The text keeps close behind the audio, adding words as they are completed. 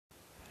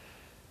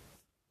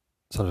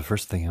So the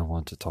first thing I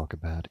want to talk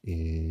about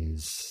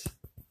is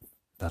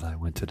that I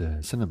went to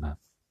the cinema.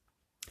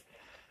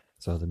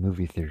 So the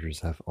movie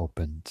theaters have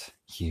opened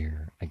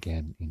here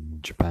again in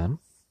Japan,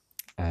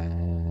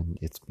 and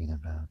it's been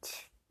about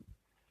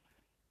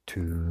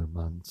 2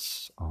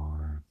 months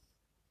or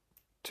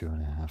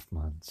 2.5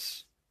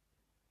 months,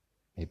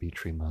 maybe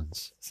 3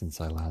 months since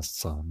I last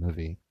saw a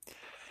movie.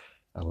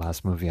 The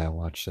last movie I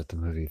watched at the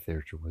movie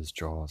theater was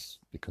Jaws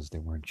because they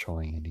weren't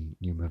showing any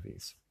new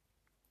movies.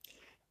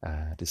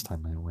 This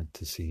time I went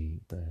to see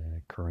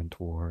The Current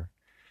War,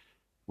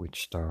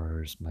 which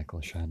stars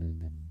Michael Shannon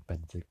and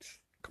Benedict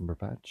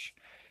Cumberbatch.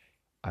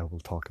 I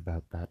will talk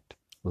about that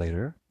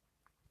later.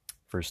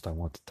 First, I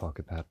want to talk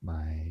about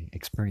my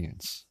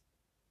experience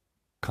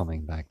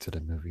coming back to the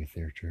movie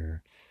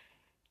theater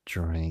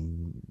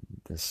during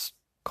this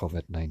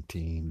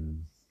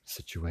COVID-19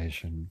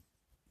 situation.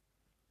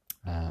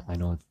 I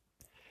know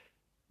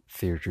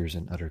theaters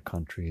in other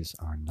countries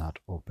are not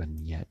open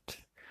yet,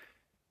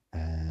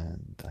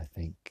 and I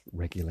think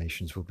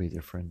regulations will be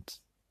different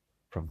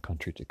from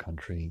country to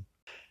country.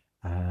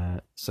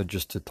 So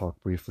just to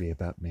talk briefly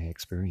about my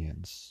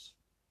experience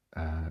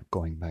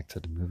going back to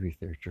the movie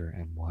theater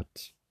and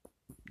what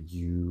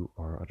you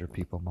or other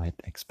people might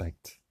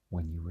expect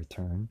when you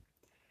return.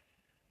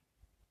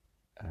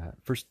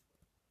 First,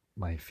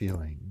 my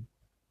feeling.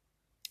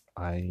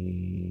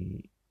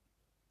 I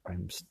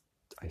I'm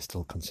I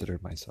still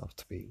consider myself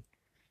to be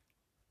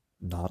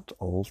not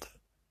old,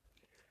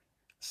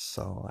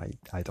 so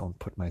I don't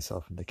put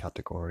myself in the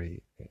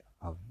category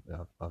of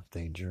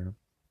danger.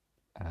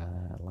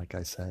 Like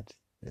I said,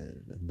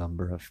 the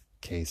number of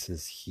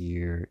cases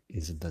here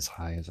isn't as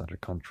high as other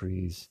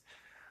countries,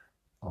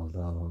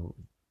 although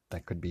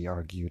that could be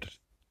argued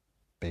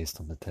based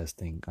on the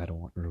testing. I don't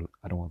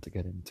want to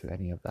get into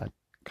any of that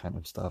kind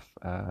of stuff.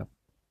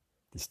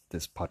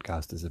 This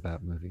podcast is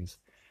about movies,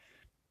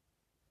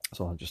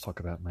 so I'll just talk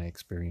about my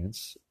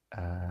experience.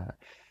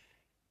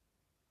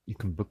 You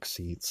can book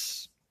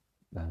seats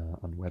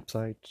on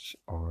website,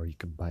 or you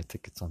can buy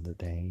tickets on the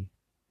day.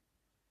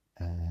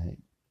 Uh,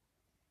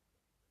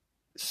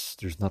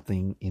 there's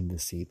nothing in the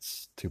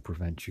seats to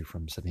prevent you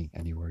from sitting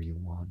anywhere you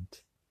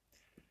want,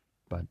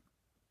 but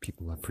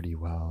people are pretty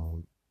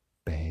well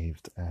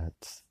behaved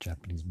at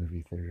Japanese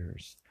movie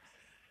theaters.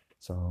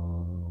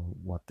 So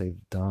what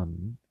they've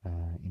done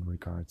in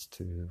regards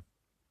to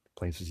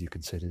places you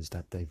can sit is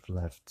that they've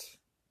left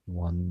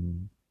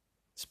one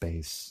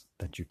space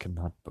that you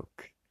cannot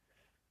book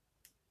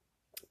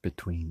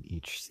between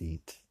each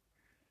seat.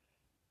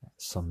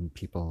 Some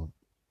people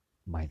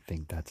might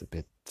think that's a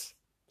bit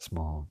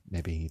small.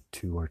 Maybe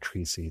 2 or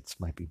 3 seats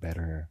might be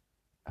better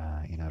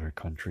in other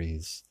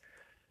countries,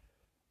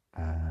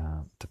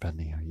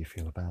 depending how you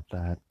feel about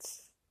that.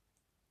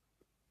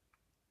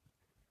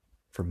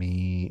 For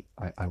me,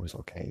 I was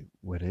okay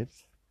with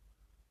it.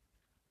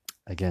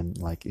 Again,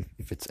 like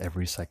if it's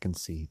every second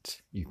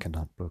seat you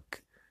cannot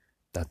book,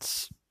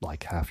 that's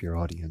like half your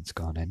audience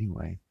gone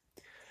anyway.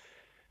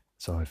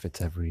 So if it's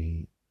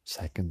every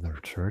second or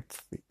third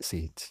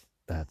seat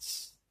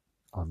that's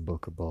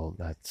unbookable,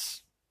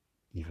 that's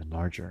even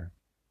larger.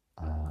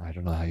 I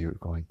don't know how you're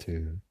going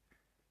to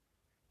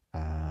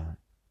uh,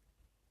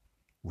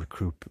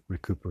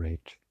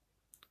 recuperate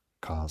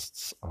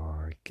costs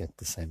or get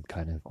the same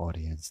kind of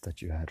audience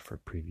that you had for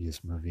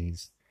previous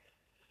movies.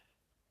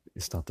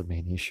 It's not the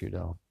main issue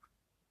though.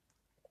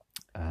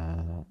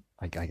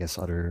 I guess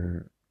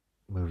other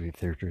movie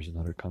theaters in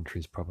other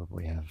countries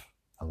probably have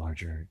a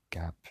larger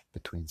gap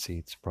between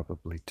seats,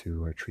 probably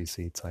 2 or 3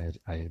 seats,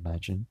 I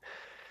imagine.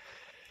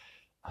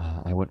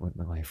 I went with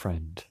my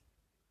friend.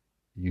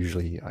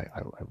 Usually I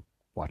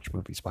watch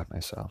movies by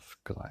myself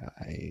because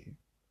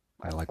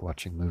I like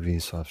watching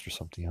movies, so if there's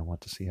something I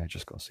want to see, I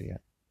just go see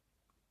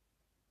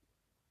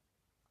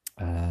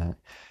it.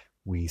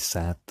 We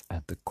sat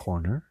at the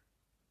corner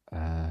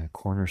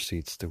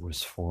seats. There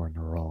was 4 in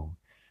a row,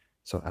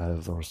 so out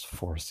of those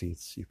 4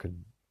 seats you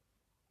could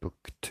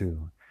book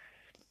 2,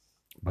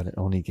 but it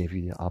only gave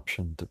you the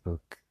option to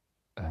book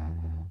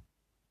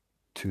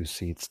 2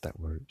 seats that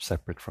were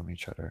separate from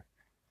each other.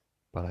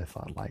 But I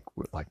thought, like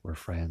we're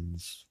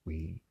friends,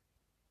 we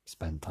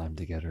spend time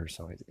together,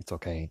 so it's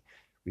okay.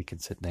 We can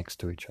sit next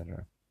to each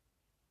other.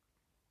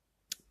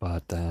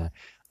 But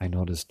I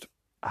noticed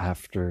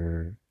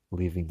after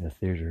leaving the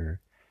theater,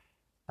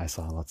 I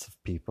saw lots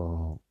of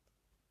people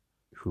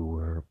who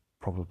were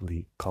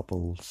probably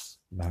couples,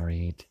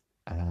 married,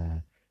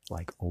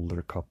 like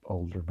older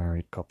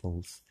married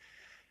couples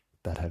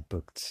that had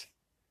booked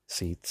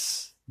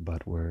seats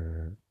but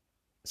were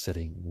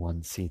sitting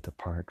 1 seat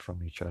apart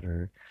from each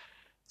other.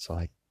 So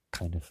I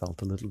kind of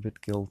felt a little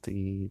bit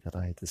guilty that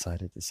I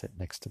decided to sit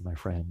next to my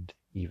friend,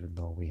 even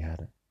though we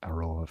had a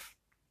row of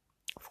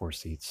 4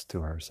 seats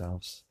to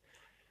ourselves.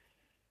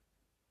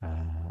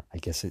 I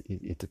guess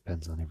it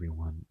depends on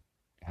everyone.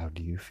 How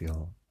do you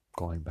feel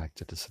going back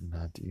to the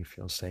cinema? Do you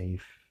feel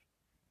safe?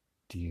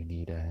 Do you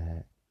need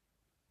a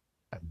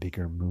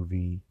bigger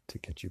movie to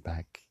get you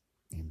back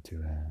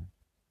into a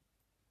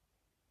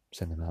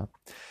cinema?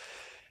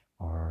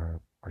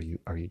 Or Are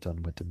you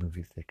done with the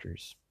movie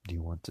theaters? Do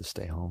you want to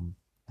stay home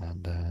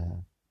and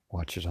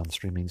watch it on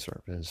streaming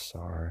service,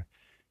 or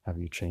have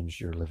you changed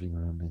your living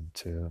room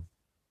into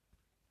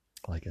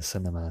like a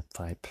cinema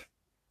type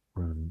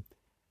room?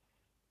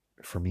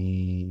 For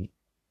me,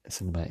 a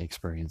cinema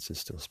experience is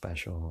still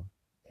special.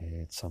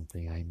 It's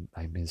something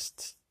I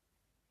missed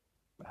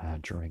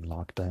during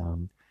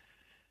lockdown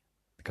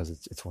because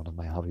it's one of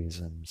my hobbies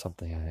and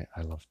something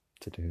I love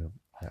to do.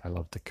 I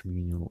love the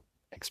communal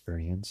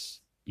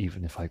experience,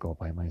 even if I go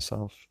by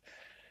myself.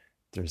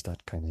 There's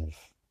that kind of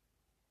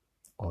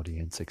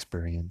audience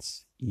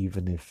experience,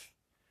 even if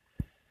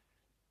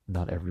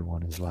not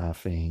everyone is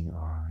laughing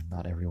or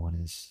not everyone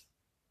is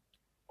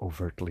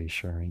overtly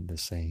sharing the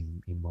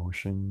same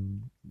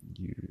emotion.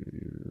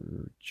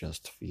 You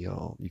just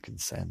feel, you can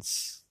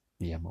sense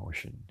the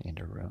emotion in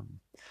the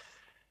room.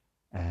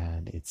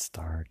 And it's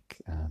dark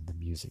and the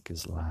music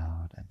is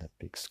loud and the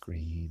big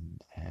screen,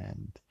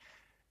 and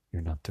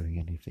you're not doing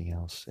anything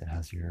else. It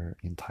has your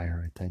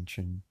entire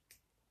attention.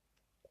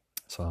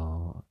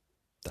 So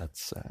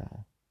that's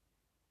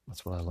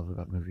what I love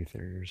about movie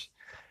theaters.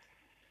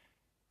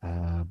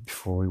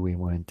 Before we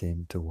went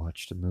in to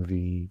watch the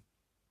movie,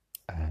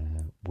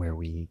 where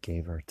we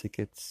gave our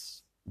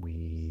tickets,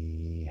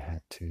 we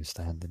had to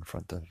stand in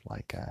front of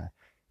like a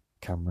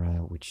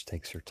camera which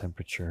takes your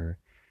temperature.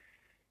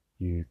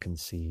 You can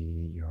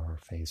see your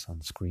face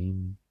on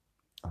screen,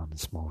 on a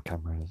small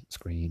camera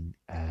screen,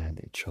 and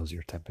it shows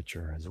your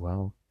temperature as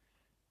well.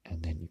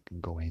 And then you can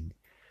go in.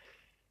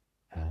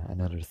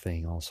 Another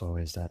thing also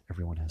is that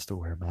everyone has to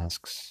wear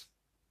masks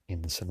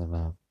in the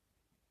cinema.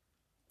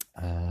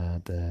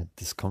 The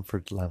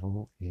discomfort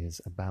level is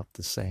about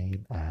the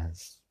same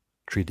as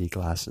 3D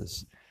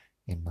glasses,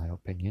 in my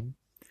opinion.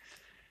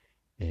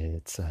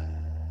 It's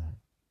a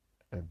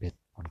bit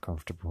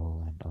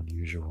uncomfortable and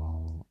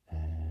unusual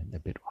and a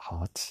bit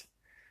hot,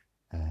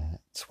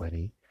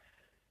 sweaty.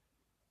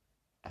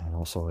 And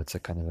also it's a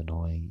kind of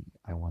annoying.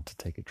 I want to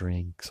take a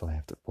drink, so I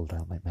have to pull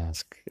down my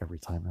mask every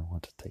time I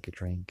want to take a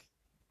drink.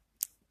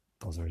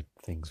 Those are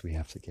things we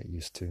have to get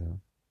used to.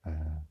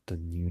 The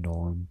new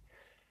norm.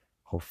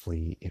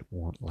 Hopefully it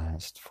won't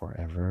last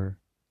forever,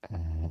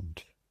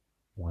 and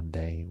one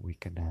day we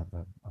can have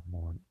a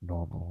more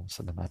normal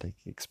cinematic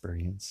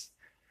experience.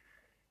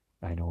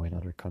 I know in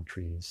other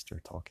countries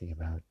they're talking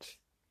about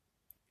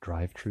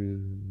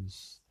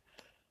drive-thrus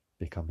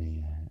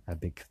becoming a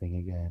big thing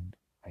again.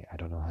 I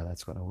don't know how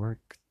that's going to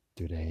work.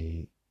 Do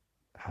they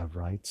have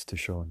rights to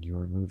show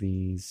newer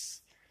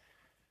movies?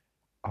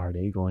 Are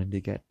they going to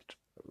get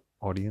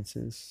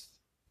audiences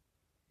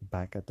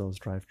back at those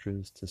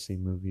drive-thrus to see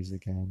movies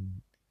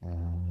again?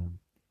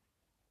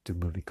 Do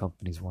movie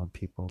companies want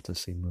people to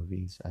see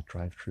movies at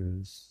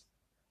drive-thrus?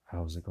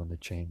 How is it going to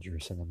change your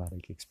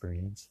cinematic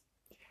experience?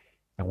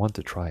 I want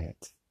to try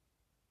it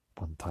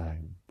one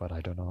time, but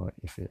I don't know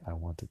if I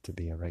want it to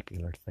be a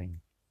regular thing.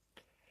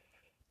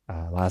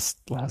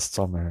 Last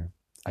summer,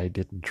 I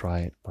didn't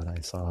try it, but I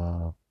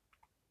saw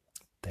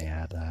they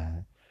had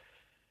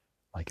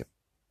like a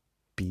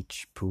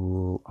beach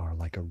pool or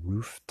like a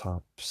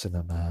rooftop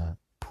cinema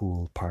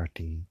pool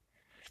party.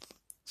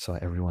 So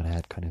everyone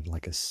had kind of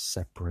like a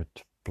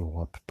separate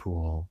blow-up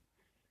pool,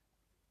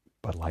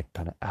 but like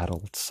kind of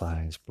adult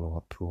size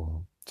blow-up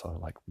pool. So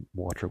like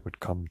water would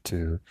come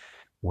to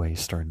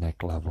waist or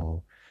neck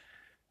level,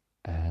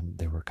 and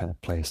they were kind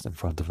of placed in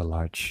front of a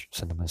large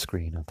cinema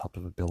screen on top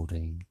of a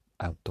building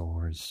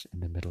outdoors in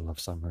the middle of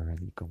summer,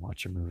 and you can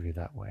watch a movie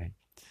that way.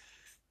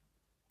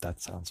 That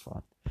sounds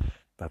fun.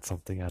 That's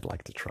something I'd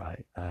like to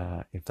try.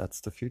 If that's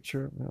the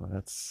future, well,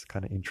 that's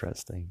kind of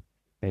interesting.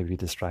 Maybe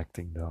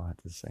distracting though at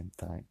the same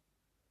time.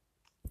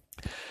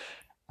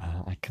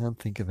 I can't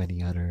think of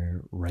any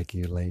other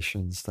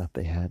regulations that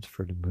they had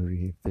for the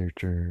movie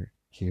theater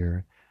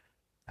here.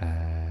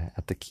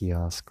 At the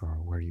kiosk or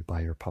where you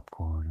buy your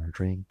popcorn or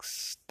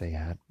drinks, they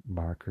had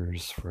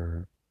markers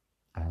for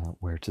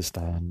where to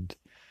stand,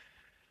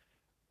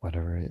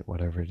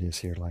 whatever it is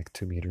here, like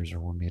 2 meters or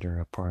 1 meter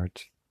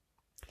apart.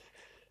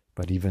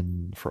 But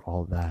even for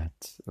all that,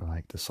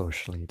 like the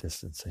socially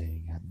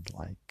distancing and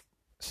like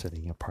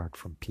sitting apart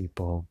from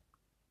people,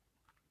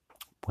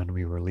 when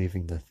we were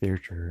leaving the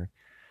theater,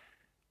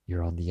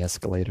 you're on the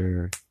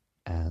escalator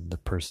and the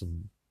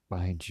person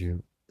behind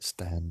you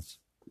stands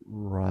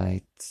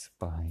right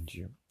behind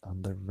you,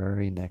 on the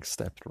very next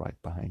step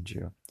right behind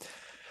you.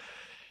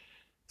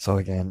 So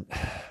again,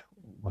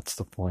 what's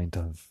the point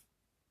of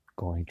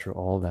going through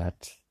all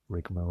that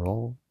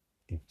rigmarole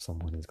if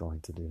someone is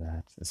going to do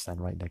that and stand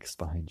right next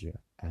behind you?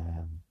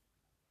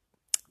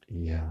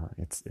 Yeah,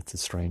 it's a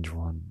strange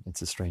one.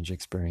 It's a strange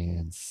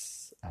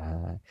experience.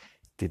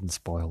 Didn't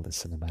spoil the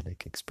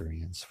cinematic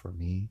experience for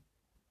me.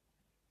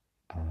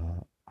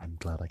 I'm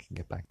glad I can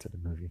get back to the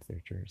movie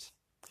theaters.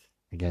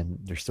 Again,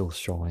 they're still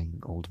showing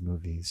old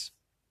movies.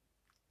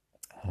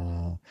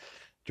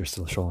 They're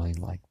still showing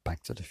like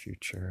Back to the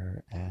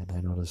Future, and I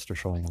noticed they're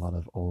showing a lot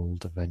of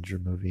old Avenger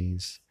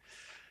movies.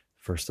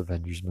 First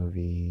Avengers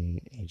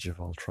movie, Age of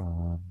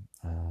Ultron.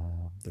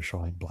 They're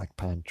showing Black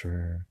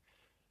Panther,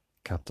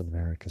 Captain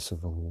America: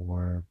 Civil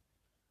War.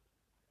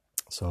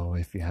 So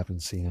if you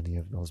haven't seen any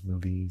of those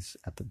movies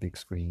at the big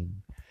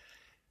screen,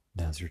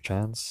 now's your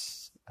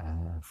chance.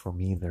 For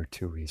me, they're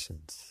too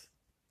recent.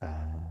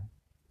 Uh,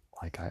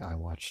 like I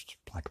watched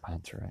Black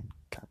Panther and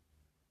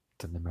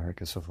Captain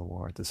America Civil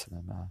War at the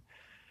cinema,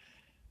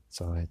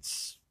 so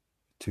it's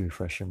too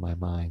fresh in my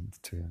mind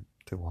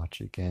to watch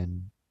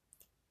again.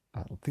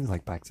 Things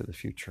like Back to the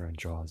Future and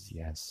Jaws,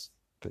 yes,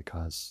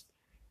 because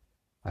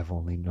I've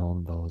only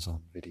known those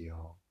on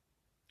video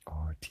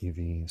or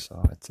TV,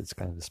 so it's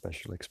kind of a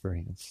special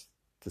experience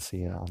to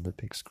see it on the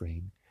big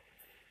screen.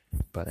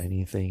 But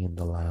anything in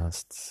the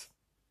last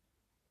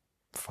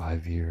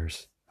 5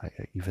 years,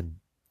 even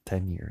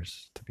 10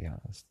 years, to be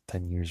honest,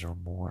 10 years or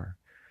more,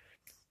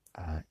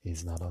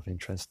 is not of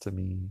interest to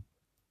me.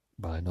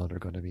 But I know they're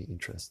going to be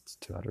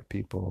interest to other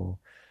people,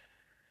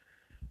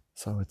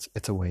 so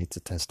it's a way to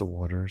test the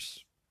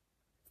waters.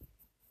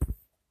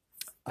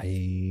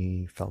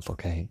 I felt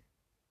okay.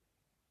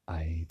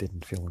 I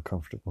didn't feel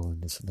uncomfortable in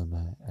the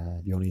cinema.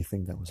 The only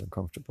thing that was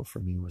uncomfortable for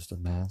me was the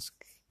mask.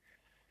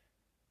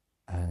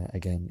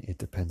 Again, it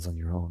depends on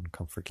your own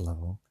comfort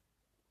level.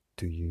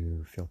 Do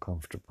you feel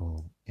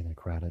comfortable in a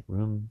crowded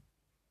room,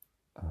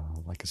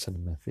 like a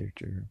cinema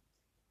theater,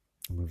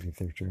 a movie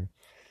theater,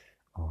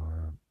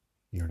 or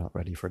you're not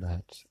ready for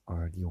that,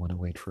 or do you want to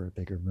wait for a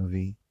bigger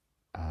movie?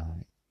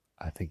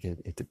 I think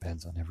it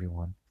depends on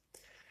everyone.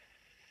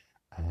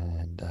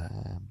 And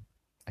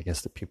I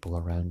guess the people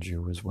around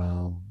you as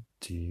well.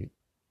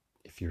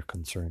 If you're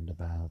concerned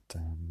about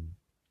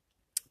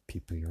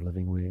people you're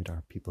living with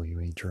or people you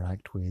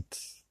interact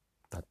with,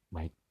 that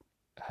might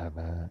have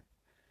a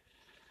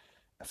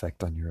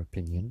effect on your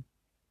opinion.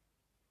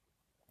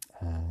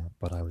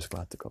 But I was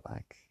glad to go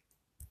back.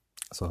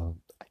 So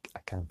I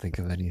can't think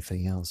of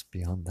anything else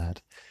beyond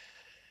that.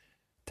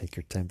 Take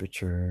your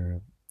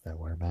temperature,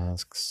 wear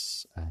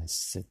masks,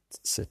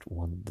 sit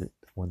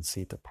one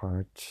seat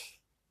apart.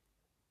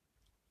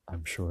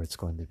 I'm sure it's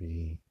going to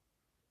be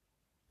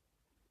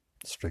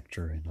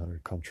stricter in other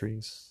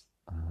countries,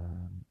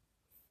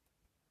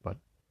 but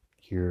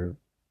here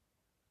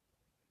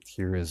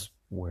is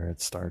where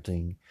it's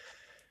starting.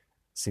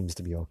 Seems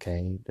to be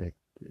okay. The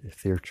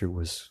theater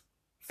was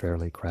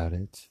fairly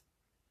crowded.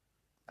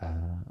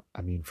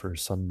 I mean, for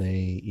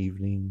Sunday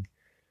evening,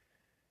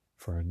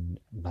 for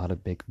not a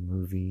big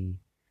movie,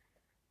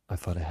 I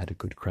thought I had a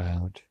good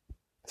crowd,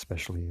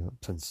 especially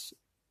since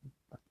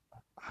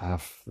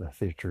half the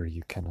theater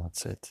you cannot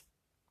sit.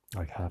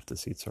 Like half the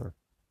seats are,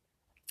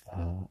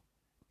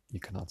 you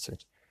cannot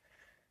sit.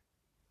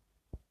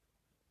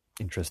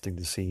 Interesting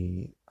to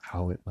see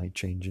how it might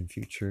change in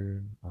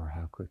future, or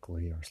how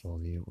quickly or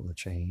slowly it will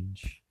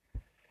change.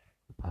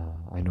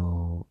 I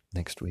know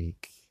next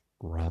week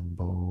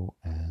Rambo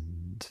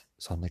and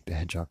Sonic the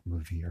Hedgehog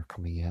movie are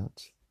coming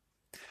out.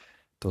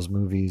 Those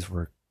movies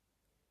were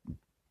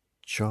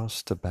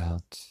just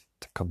about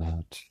to come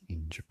out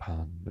in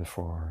Japan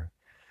before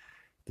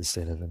the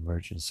state of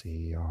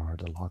emergency or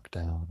the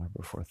lockdown, or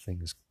before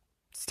things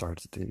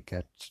started to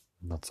get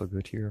not so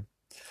good here.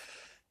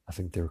 I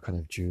think they were kind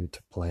of due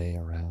to play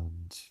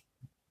around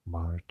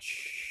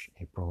March,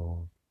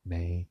 April,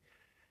 May.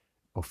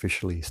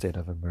 Officially, state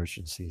of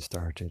emergency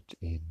started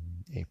in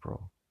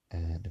April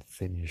and it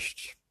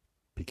finished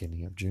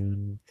beginning of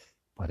June.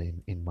 But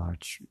in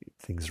March,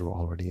 things were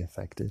already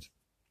affected.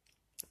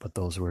 But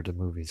those were the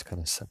movies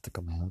kind of set to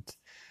come out.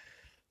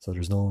 So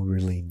there's no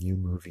really new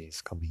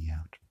movies coming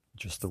out,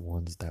 just the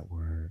ones that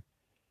were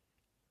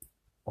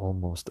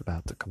almost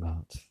about to come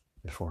out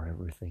before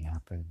everything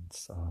happened.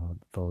 So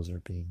those are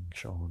being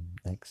shown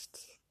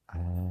next.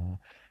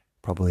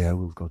 Probably I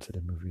will go to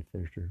the movie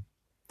theater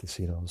to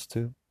see those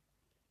too.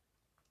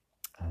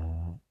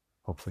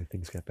 Hopefully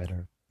things get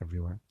better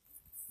everywhere.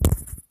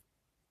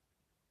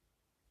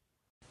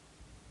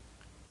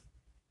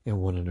 And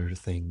one other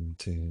thing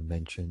to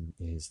mention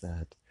is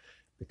that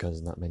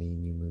because not many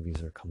new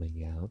movies are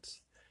coming out,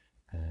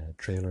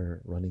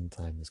 trailer running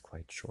time is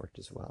quite short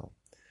as well.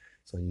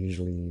 So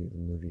usually the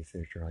movie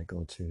theater I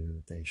go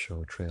to, they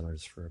show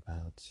trailers for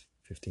about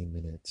 15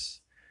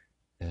 minutes,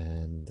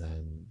 and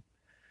then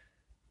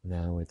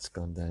now it's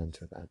gone down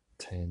to about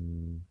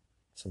 10,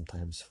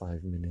 sometimes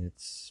 5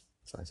 minutes.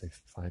 So I say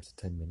 5 to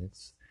 10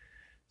 minutes.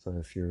 So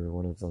if you're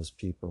one of those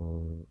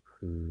people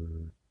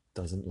who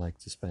doesn't like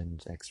to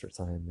spend extra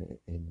time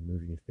in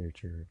movie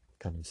theater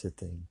kind of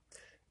sitting,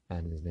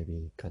 and is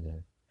maybe kind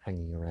of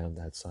hanging around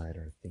outside,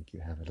 or think you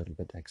have a little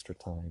bit extra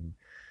time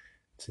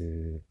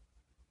to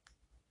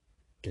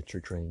get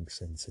your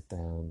drinks and sit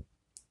down,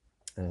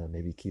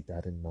 maybe keep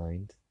that in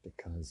mind,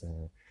 because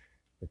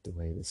with the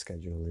way the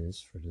schedule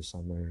is for the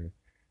summer,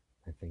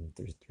 I think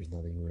there's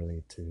nothing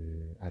really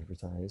to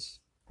advertise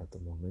at the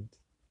moment.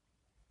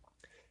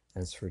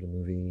 As for the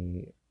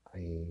movie,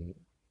 I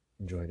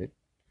enjoyed it.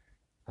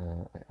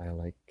 I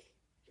like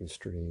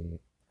history.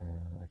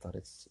 I thought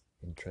it's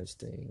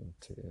interesting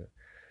to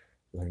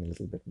learn a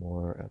little bit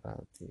more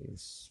about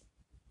these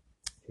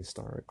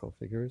historical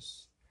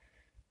figures.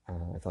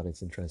 I thought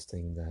it's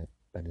interesting that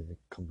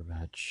Benedict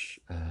Cumberbatch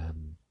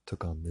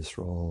took on this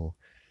role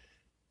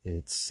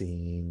it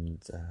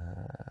seemed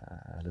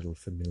a little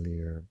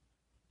familiar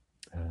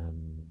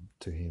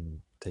to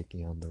him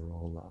taking on the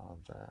role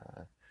of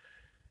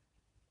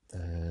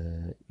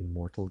the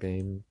Immortal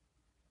game,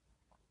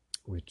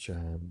 which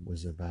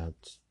was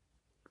about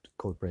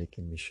code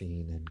breaking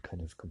machine and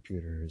kind of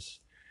computers.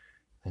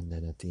 And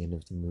then at the end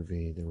of the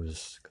movie, there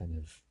was kind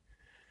of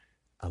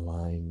a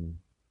line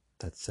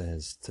that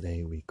says,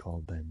 "Today we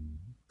call them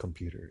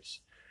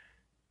computers."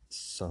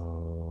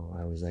 So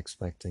I was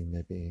expecting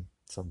maybe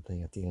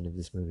something at the end of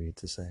this movie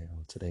to say,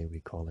 "Oh, today we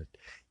call it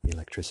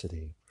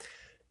electricity,"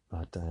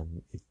 but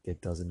it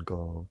doesn't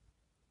go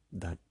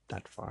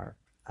that far.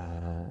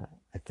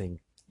 I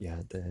think,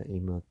 yeah, the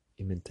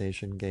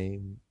imitation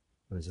game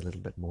was a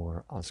little bit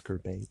more Oscar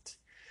bait.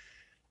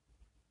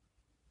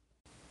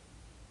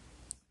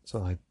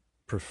 So I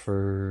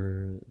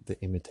prefer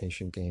the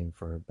imitation game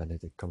for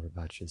Benedict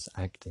Cumberbatch's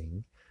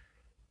acting,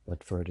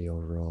 but for the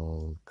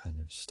overall kind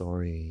of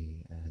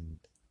story, and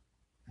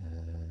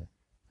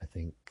I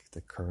think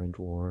the current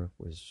war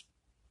was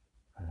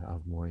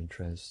of more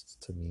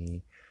interest to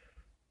me.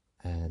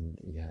 And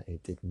yeah,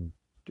 it didn't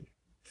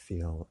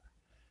feel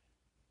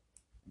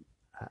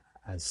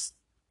as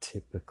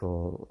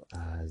typical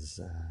as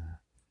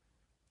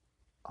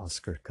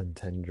Oscar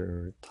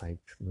contender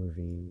type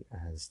movie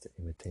as the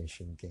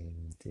Imitation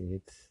Game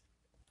did,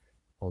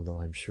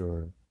 although I'm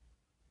sure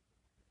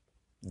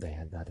they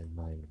had that in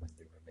mind when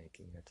they were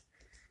making it.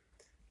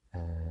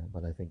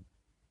 But I think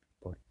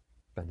both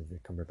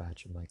Benedict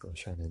Cumberbatch and Michael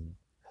Shannon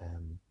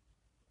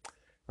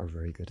are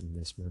very good in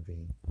this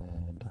movie,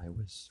 and I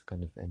was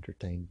kind of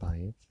entertained by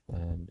it.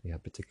 And yeah,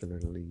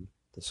 particularly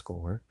the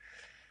score.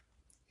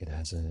 It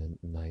has a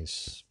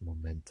nice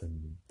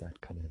momentum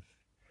that kind of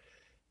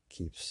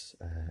keeps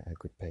a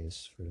good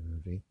pace for the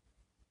movie.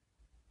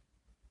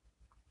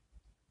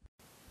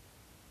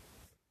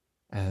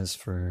 As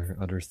for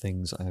other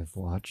things I've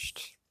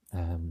watched,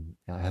 I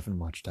haven't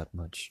watched that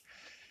much.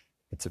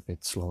 It's a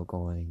bit slow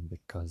going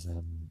because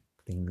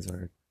things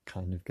are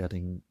kind of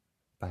getting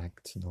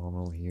back to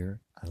normal here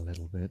a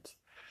little bit.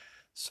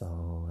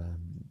 So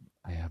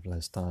I have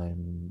less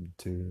time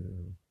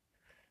to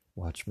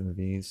watch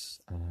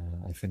movies.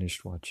 I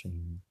finished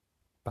watching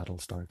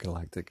Battlestar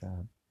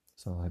Galactica,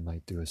 so I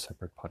might do a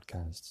separate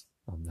podcast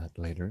on that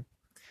later.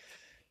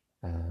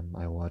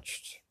 I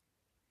watched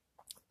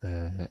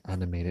the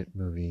animated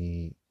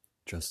movie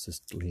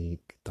Justice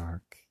League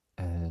Dark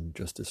and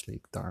Justice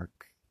League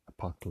Dark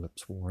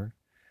Apocalypse War.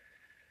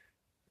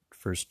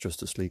 First,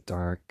 Justice League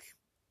Dark,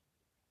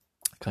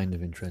 kind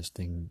of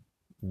interesting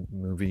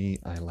movie.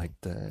 I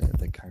liked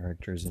the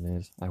characters in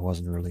it. I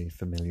wasn't really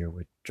familiar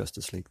with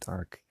Justice League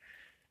Dark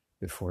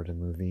before the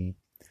movie,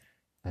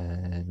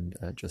 and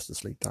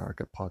Justice League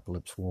Dark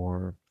Apocalypse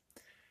War,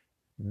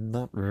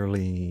 not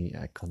really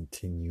a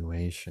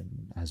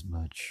continuation as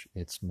much.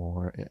 It's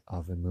more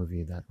of a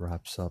movie that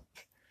wraps up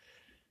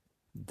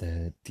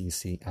the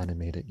DC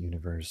animated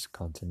universe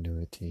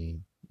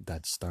continuity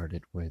that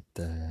started with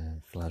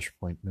the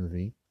Flashpoint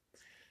movie,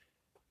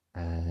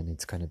 and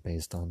it's kind of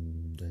based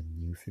on the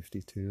New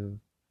 52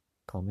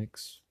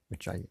 comics,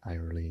 which I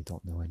really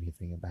don't know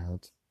anything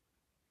about.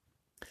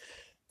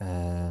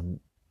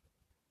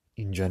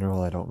 In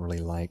general, I don't really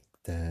like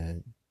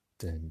the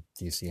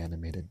DC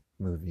animated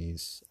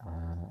movies.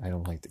 I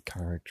don't like the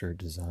character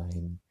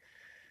design.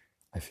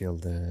 I feel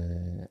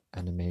the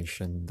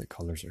animation, the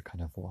colors are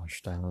kind of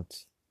washed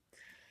out.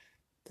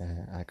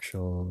 The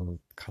actual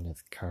kind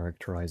of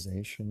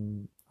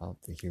characterization of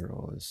the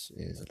heroes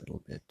is a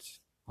little bit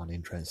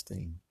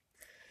uninteresting.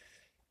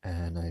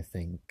 And I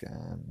think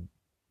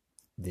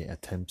the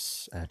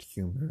attempts at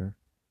humor,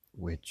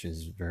 which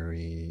is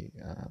very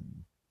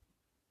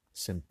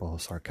simple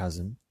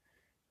sarcasm,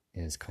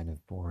 is kind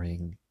of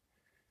boring.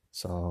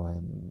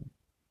 So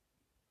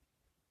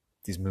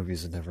these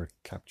movies have never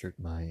captured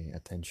my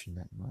attention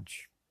that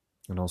much.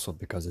 And also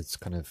because it's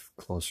kind of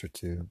closer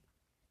to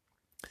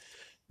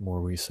more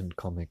recent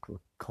comic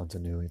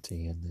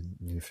continuity and the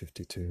New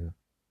 52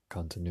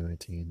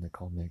 continuity in the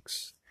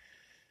comics.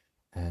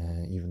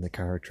 Even the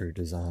character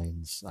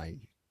designs,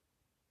 like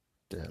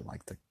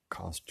the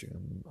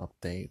costume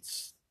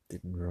updates,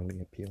 didn't really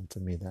appeal to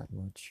me that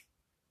much.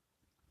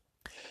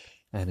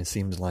 And it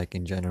seems like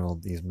in general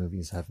these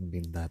movies haven't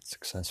been that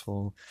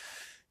successful.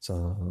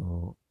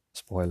 So,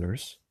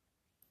 spoilers.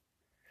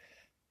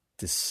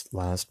 This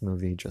last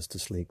movie,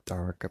 Justice League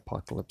Dark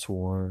Apocalypse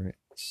War,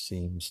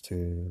 seems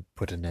to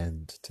put an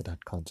end to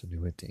that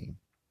continuity.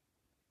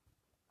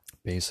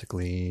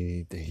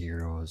 Basically, the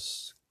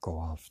heroes go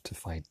off to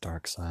fight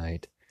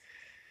Darkseid.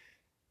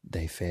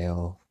 They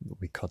fail.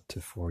 We cut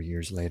to 4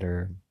 years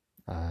later.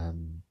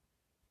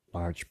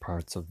 Large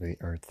parts of the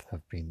Earth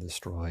have been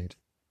destroyed.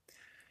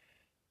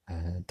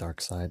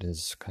 Darkseid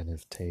is kind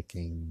of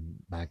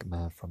taking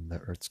magma from the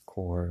Earth's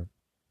core.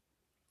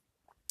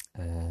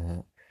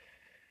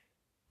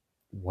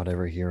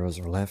 Whatever heroes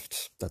are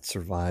left that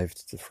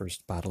survived the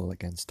first battle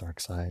against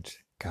Darkseid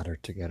gather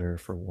together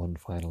for one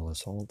final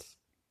assault.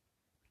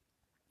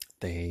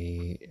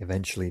 They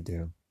eventually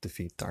do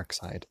defeat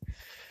Darkseid,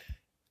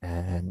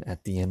 And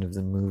at the end of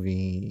the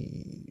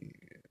movie,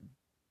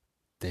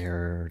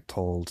 they're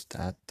told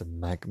that the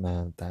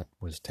magma that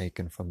was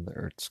taken from the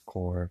Earth's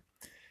core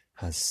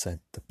has set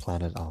the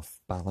planet off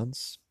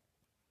balance,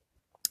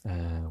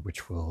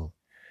 which will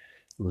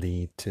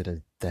lead to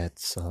the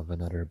deaths of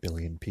another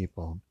billion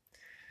people.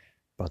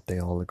 But they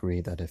all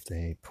agree that if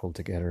they pull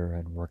together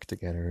and work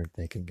together,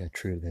 they can get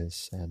through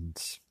this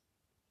and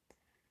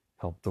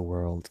help the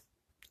world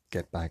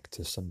get back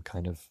to some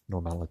kind of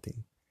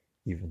normality,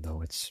 even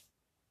though it's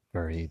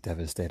very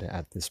devastated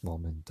at this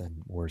moment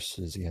and worse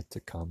is yet to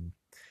come.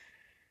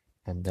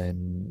 And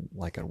then,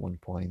 like at one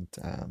point,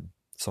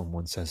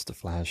 someone says to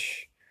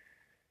Flash,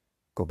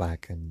 go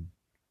back and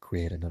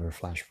create another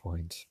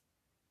flashpoint.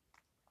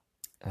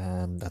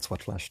 And that's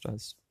what Flash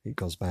does. He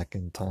goes back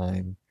in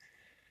time.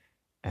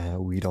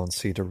 We don't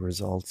see the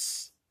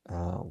results.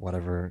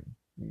 Whatever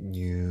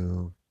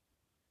new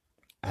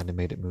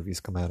animated movies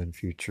come out in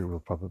future will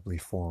probably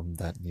form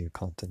that new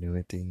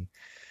continuity.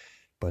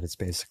 But it's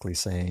basically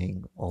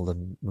saying all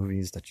the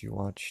movies that you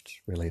watched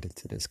related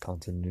to this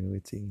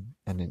continuity,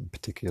 and in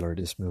particular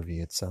this movie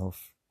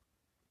itself,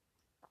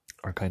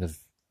 are kind of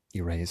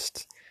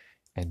erased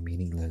and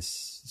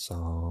meaningless.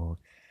 So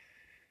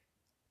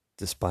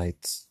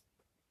despite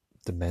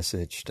the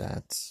message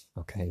that,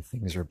 okay,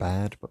 things are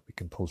bad, but we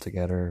can pull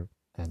together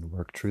and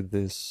work through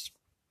this,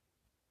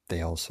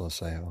 they also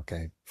say,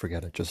 okay,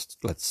 forget it, just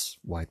let's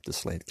wipe the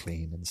slate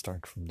clean and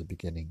start from the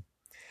beginning.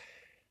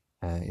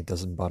 It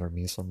doesn't bother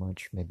me so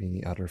much.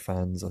 Maybe other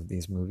fans of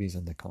these movies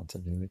and the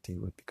continuity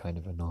would be kind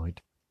of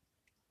annoyed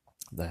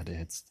that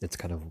it's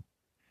kind of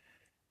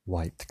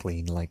wiped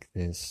clean like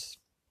this.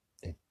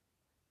 It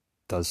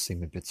does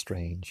seem a bit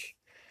strange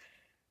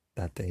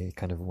that they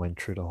kind of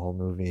went through the whole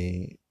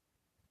movie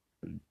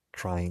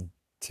trying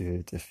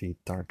to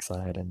defeat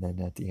Darkseid, and then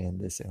at the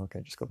end they say,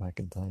 okay, just go back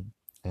in time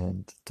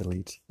and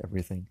delete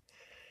everything.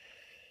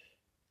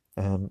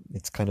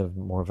 It's kind of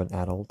more of an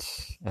adult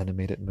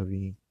animated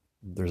movie.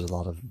 There's a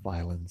lot of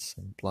violence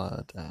and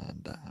blood,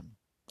 and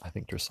I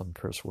think there's some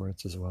curse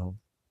words as well.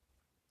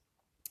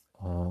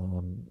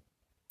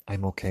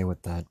 I'm okay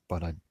with that,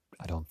 but I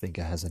don't think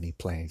it has any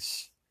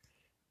place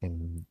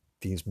in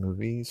these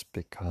movies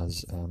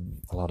because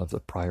a lot of the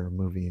prior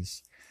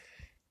movies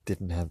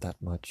didn't have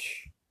that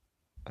much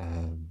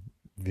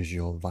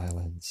visual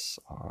violence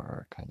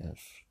or kind of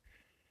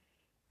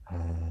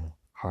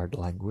hard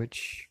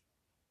language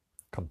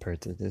compared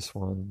to this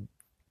one.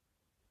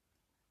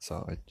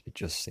 So it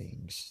just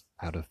seems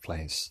out of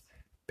place,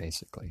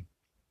 basically.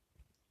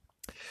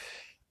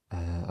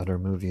 Other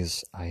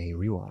movies I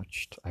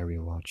rewatched. I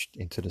rewatched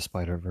Into the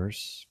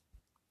Spider-Verse,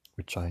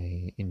 which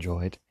I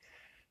enjoyed.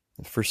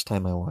 The first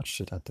time I watched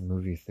it at the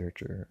movie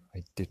theater,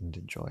 I didn't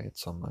enjoy it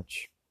so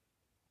much.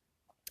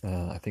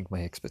 I think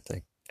my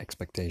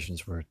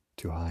expectations were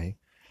too high.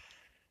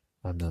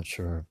 I'm not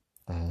sure.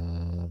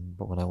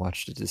 But when I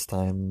watched it this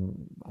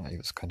time, I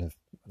was kind of,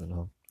 I don't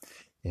know,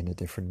 in a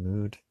different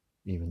mood,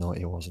 even though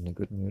it wasn't a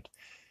good mood.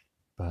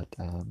 But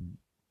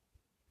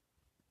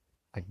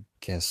I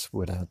guess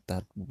without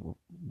that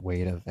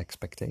weight of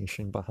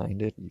expectation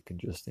behind it, you can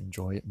just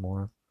enjoy it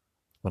more.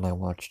 When I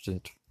watched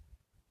it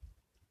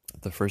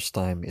the first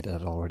time, it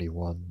had already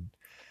won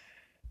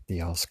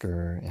the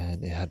Oscar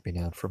and it had been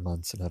out for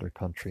months in other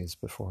countries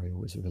before it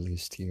was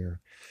released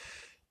here.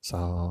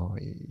 So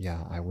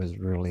yeah, I was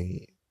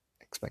really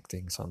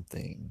expecting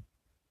something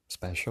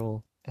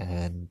special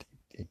and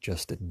it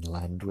just didn't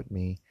land with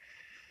me.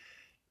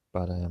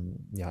 But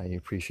yeah, I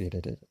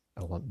appreciated it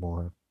a lot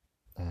more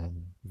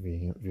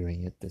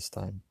viewing it this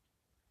time.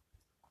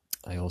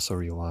 I also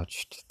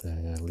rewatched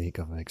The League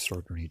of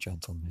Extraordinary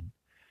Gentlemen,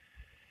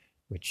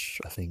 which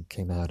I think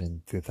came out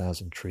in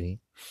 2003,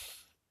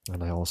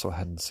 and I also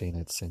hadn't seen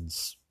it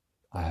since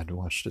I had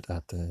watched it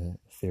at the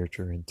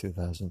theater in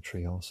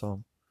 2003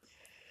 also.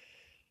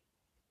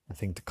 I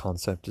think the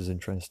concept is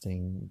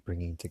interesting,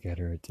 bringing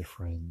together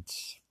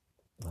different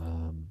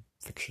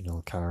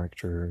fictional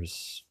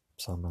characters.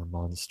 Some are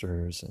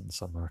monsters and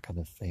some are kind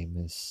of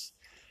famous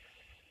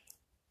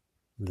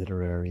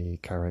literary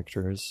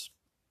characters.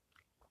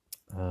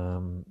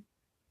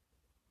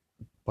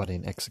 But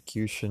in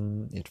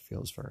execution, it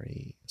feels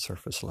very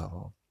surface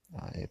level.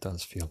 It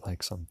does feel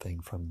like something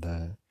from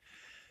the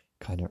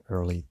kind of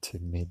early to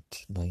mid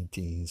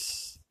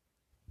 90s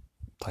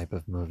type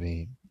of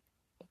movie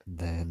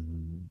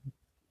than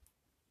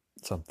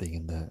something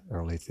in the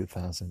early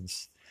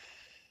 2000s.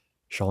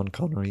 Sean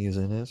Connery is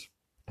in it,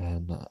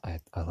 and I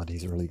thought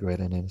he's really great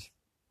in it.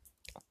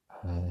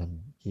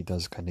 And he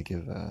does kind of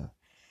give a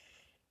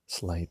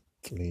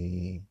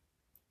slightly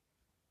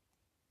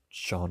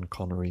Sean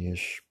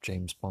Connery-ish,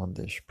 James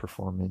Bond-ish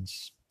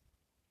performance,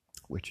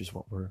 which is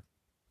what we're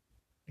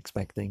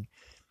expecting.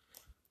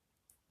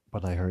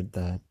 But I heard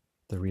that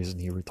the reason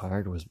he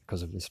retired was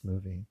because of this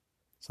movie.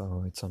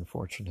 So it's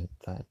unfortunate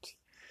that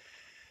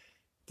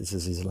this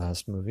is his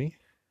last movie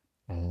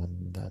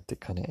and that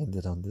it kind of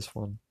ended on this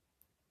one.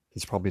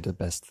 He's probably the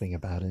best thing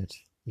about it,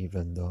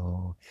 even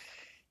though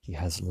he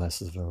has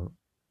less of a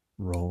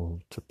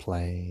role to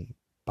play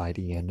by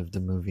the end of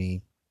the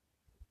movie.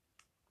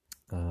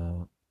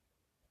 Uh,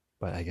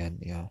 but again,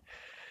 yeah,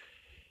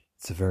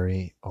 it's a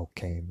very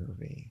okay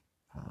movie.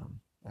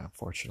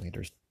 Unfortunately,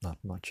 there's not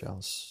much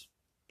else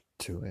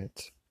to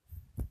it.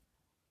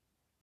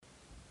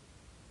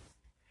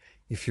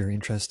 If you're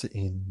interested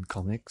in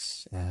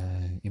comics,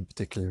 in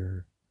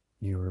particular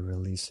newer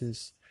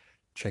releases,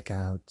 check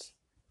out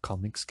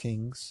Comics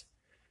Kings,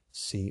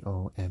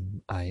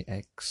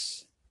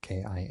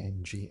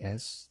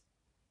 COMIXKINGS,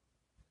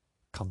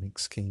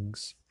 Comics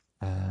Kings.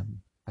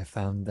 I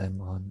found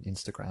them on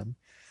Instagram.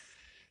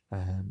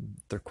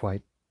 They're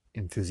quite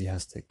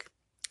enthusiastic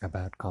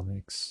about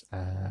comics.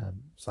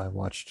 So I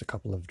watched a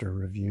couple of their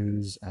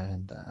reviews,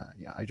 and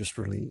yeah, I just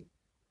really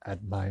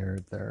admire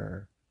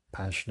their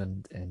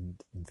passion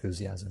and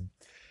enthusiasm,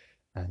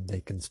 and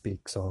they can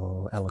speak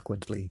so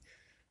eloquently.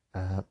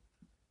 Uh,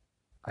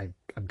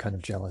 I'm kind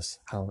of jealous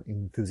how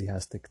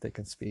enthusiastic they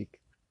can speak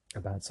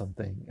about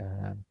something.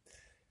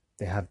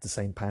 They have the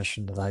same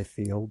passion that I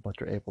feel, but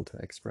they're able to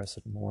express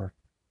it more.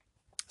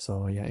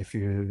 So yeah, if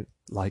you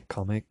like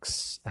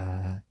comics,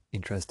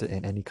 interested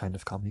in any kind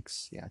of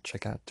comics, yeah,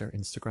 check out their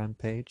Instagram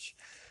page.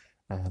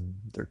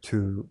 They're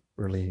two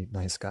really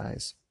nice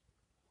guys.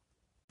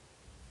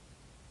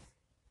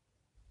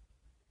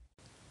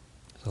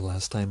 So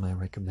last time I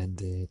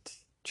recommended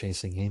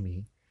Chasing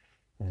Amy.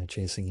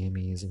 Chasing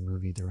Amy is a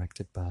movie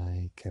directed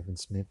by Kevin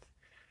Smith.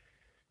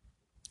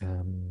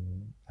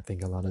 I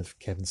think a lot of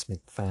Kevin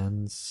Smith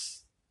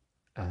fans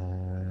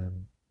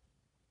um,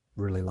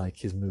 really like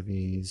his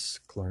movies,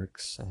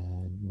 Clerks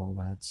and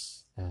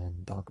Mallrats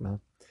and Dogma.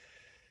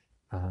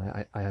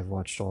 I have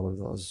watched all of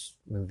those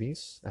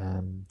movies.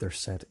 They're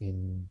set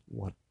in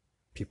what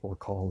people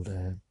call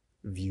the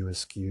View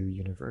Askew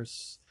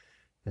universe.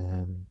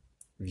 Um,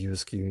 View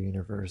Askew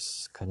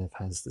universe kind of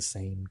has the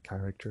same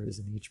characters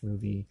in each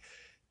movie,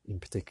 in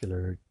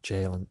particular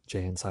Jay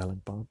and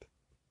Silent Bob.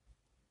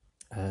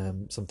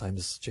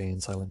 Sometimes Jay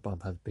and Silent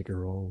Bob have bigger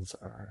roles,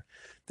 or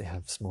they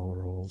have small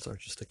roles, or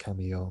just a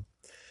cameo.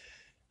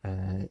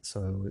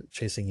 So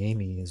Chasing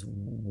Amy is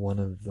one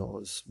of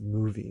those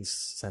movies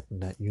set in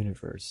that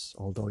universe,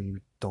 although you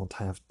don't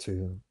have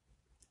to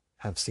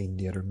have seen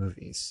the other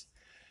movies.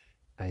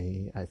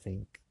 I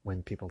think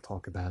when people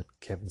talk about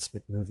Kevin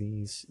Smith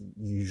movies,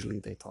 usually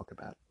they talk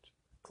about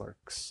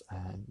Clerks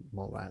and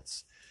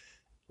Mallrats.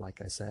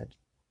 Like I said,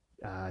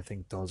 I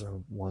think those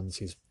are ones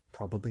he's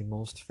probably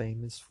most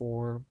famous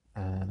for,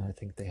 and I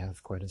think they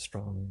have quite a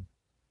strong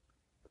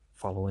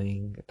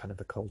following, kind of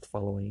a cult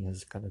following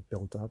has kind of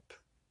built up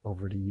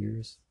over the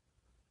years.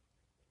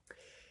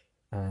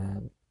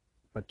 Um,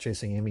 but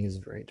Chasing Amy is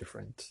a very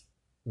different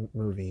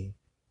movie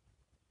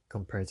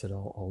compared to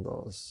all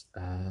those.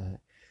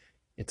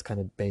 It's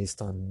kind of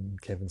based on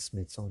Kevin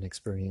Smith's own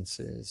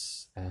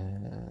experiences.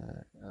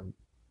 A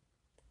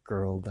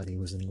girl that he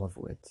was in love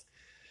with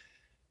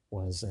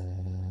was a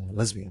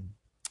lesbian,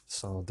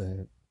 so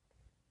the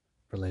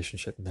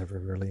relationship never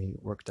really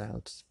worked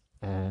out.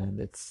 And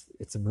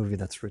it's a movie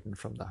that's written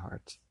from the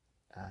heart.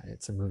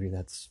 It's a movie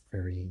that's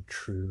very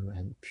true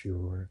and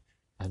pure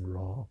and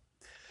raw.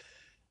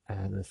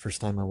 And the first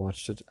time I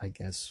watched it, I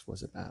guess,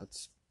 was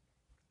about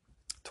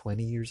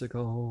 20 years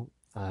ago.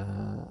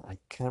 I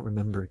can't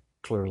remember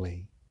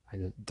clearly. I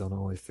don't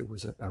know if it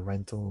was a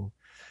rental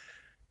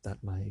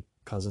that my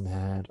cousin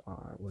had,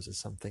 or was it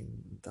something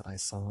that I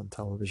saw on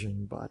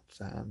television, but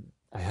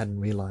I hadn't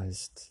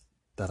realized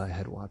that I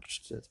had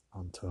watched it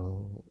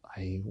until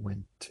I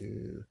went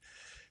to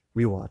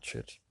rewatch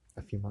it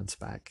a few months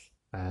back.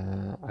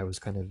 I was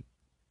kind of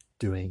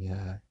doing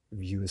a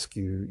View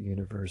Askew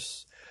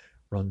universe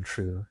run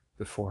through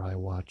before I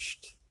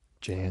watched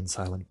Jay and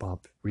Silent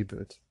Bob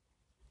reboot.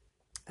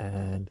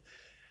 And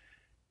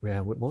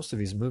yeah, with most of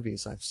these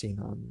movies I've seen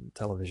on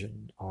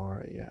television,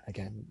 or yeah,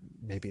 again,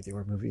 maybe they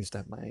were movies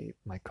that my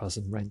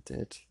cousin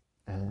rented,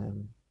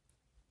 um,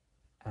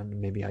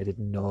 and maybe I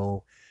didn't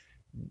know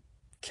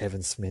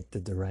Kevin Smith, the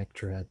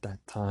director, at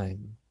that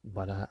time.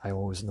 But I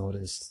always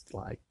noticed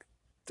like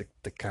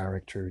the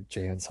character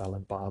Jay and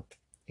Silent Bob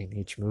in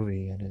each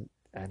movie, and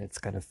it's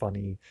kind of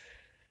funny.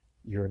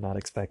 You're not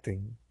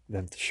expecting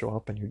them to show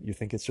up, and you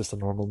think it's just a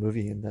normal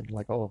movie, and then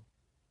like, oh,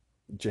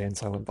 Jay and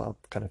Silent Bob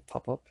kind of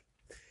pop up,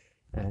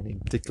 and in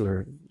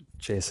particular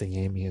Chasing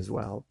Amy as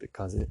well,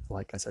 because it,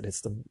 like I said,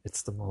 it's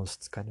the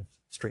most kind of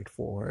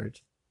straightforward,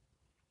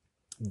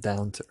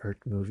 down to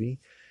earth movie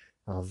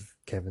of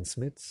Kevin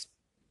Smith's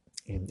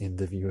in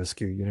the View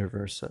Askew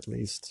universe, at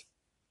least.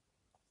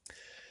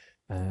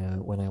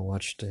 When I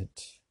watched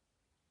it,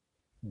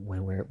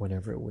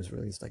 whenever it was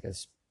released, I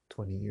guess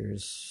 20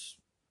 years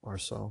or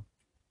so,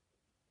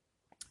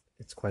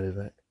 it's quite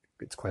a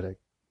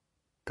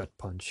gut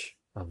punch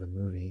of a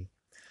movie,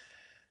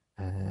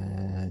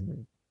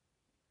 and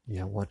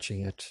yeah,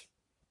 watching it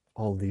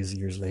all these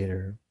years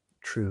later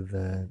through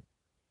the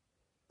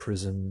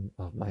prism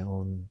of my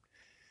own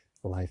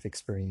life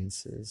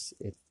experiences,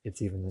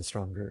 it's even a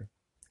stronger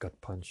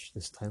gut punch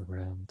this time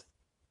around.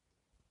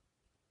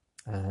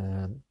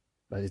 Um,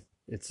 but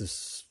it's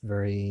a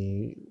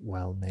very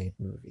well made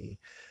movie,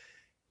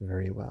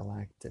 very well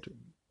acted,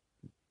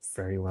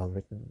 very well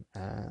written.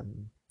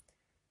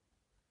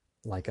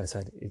 like I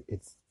said,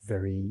 it's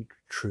very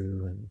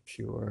true and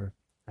pure.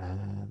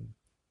 Um,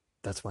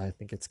 that's why I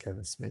think it's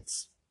Kevin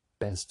Smith's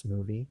best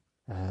movie.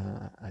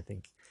 I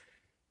think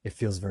it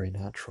feels very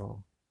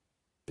natural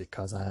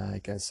because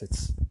I guess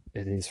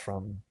it is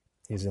from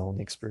his own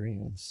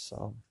experience.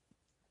 So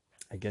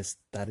I guess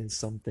that is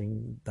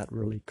something that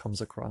really comes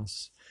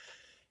across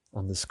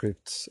on the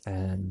script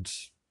and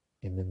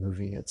in the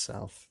movie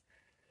itself.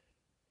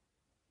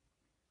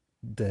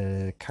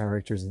 The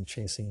characters in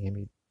Chasing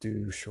Amy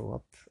do show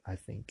up, I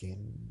think,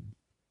 in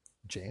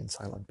Jay and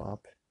Silent Bob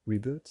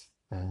reboot.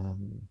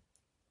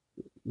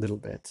 Little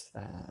bit,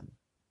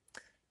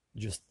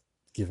 just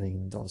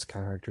giving those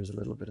characters a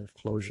little bit of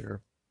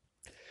closure.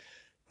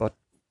 But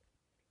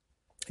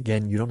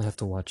again, you don't have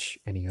to watch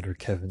any other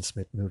Kevin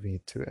Smith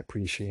movie to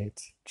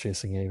appreciate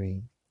Chasing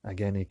Amy.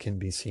 Again, it can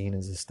be seen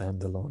as a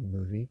standalone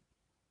movie.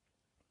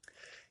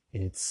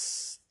 It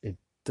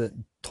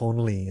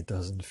tonally it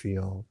doesn't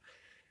feel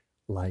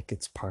like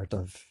it's part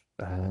of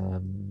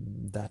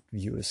that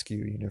View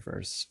Askew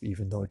universe,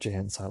 even though Jay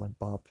and Silent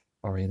Bob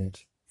are in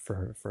it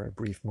for a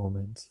brief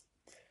moment.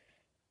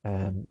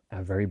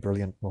 A very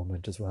brilliant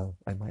moment as well,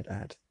 I might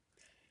add.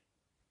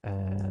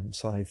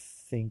 So I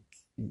think,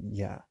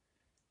 yeah,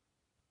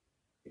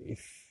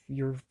 if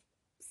you're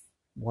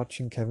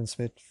watching Kevin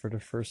Smith for the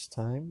first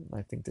time,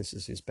 I think this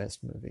is his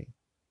best movie.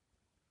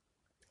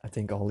 I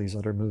think all these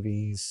other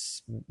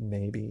movies,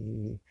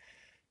 maybe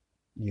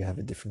you have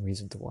a different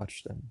reason to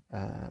watch them.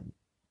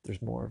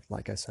 There's more of,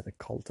 like I said, a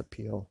cult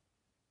appeal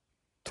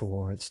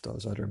towards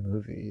those other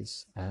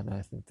movies, and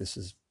I think this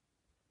is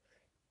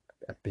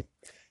a bit.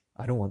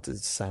 I don't want to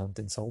sound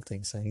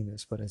insulting saying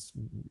this, but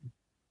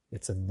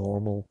it's a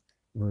normal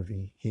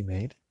movie he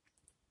made,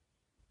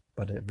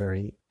 but a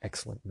very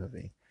excellent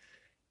movie.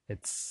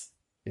 It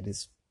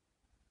is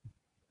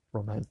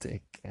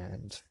romantic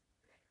and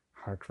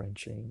heart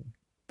wrenching,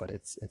 but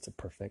it's a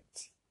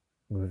perfect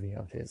movie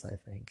of his, I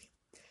think.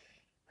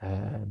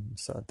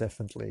 So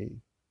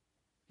definitely,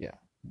 yeah,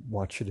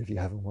 watch it if you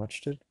haven't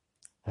watched it.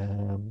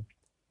 Um,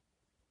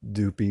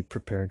 do be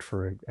prepared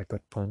for a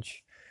gut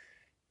punch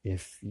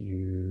if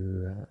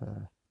you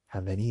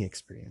have any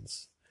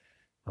experience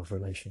of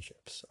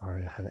relationships or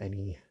have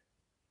any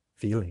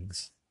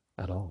feelings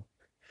at all.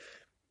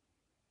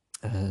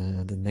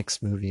 The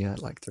next movie I'd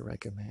like to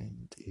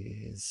recommend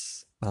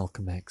is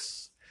Malcolm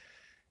X.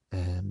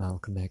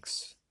 Malcolm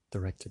X,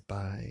 directed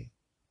by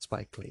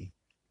Spike Lee.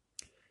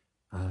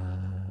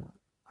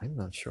 I'm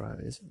not sure.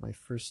 Is it my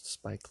first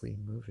Spike Lee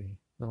movie?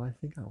 No, I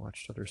think I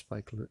watched other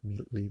Spike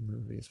Lee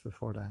movies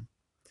before that,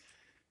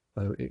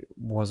 but it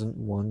wasn't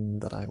one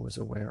that I was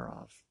aware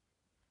of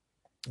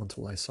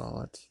until I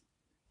saw it.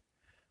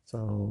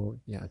 So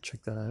yeah,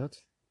 check that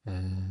out,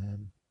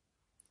 and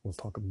we'll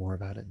talk more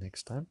about it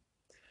next time.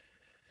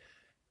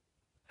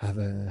 Have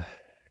a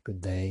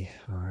good day,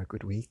 or a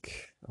good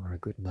week, or a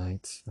good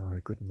night, or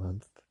a good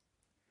month.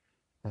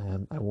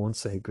 I won't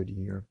say good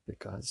year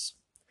because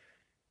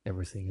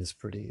everything is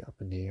pretty up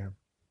in the air.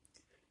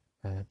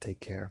 Take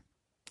care.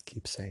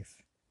 Keep safe.